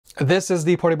This is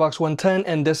the Partybox 110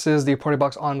 and this is the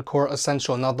Partybox Encore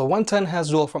Essential. Now the 110 has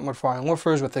dual front-mount firing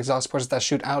woofers with exhaust ports that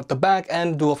shoot out the back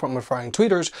and dual front-mount firing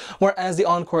tweeters, whereas the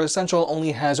Encore Essential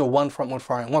only has one front-mount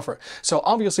firing woofer. So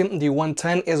obviously the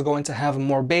 110 is going to have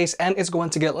more bass and it's going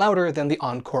to get louder than the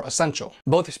Encore Essential.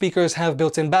 Both speakers have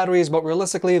built-in batteries, but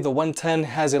realistically the 110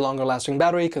 has a longer lasting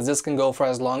battery because this can go for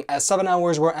as long as 7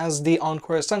 hours, whereas the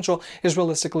Encore Essential is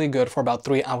realistically good for about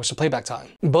 3 hours of playback time.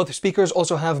 Both speakers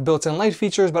also have built-in light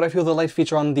features, but I feel the light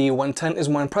feature on the 110 is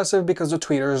more impressive because the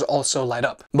tweeters also light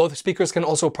up. Both speakers can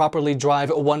also properly drive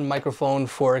one microphone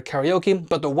for karaoke,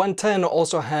 but the 110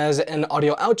 also has an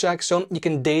audio out jack, so you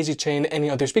can daisy chain any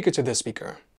other speaker to this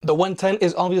speaker. The 110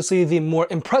 is obviously the more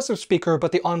impressive speaker,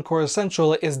 but the Encore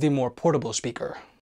Essential is the more portable speaker.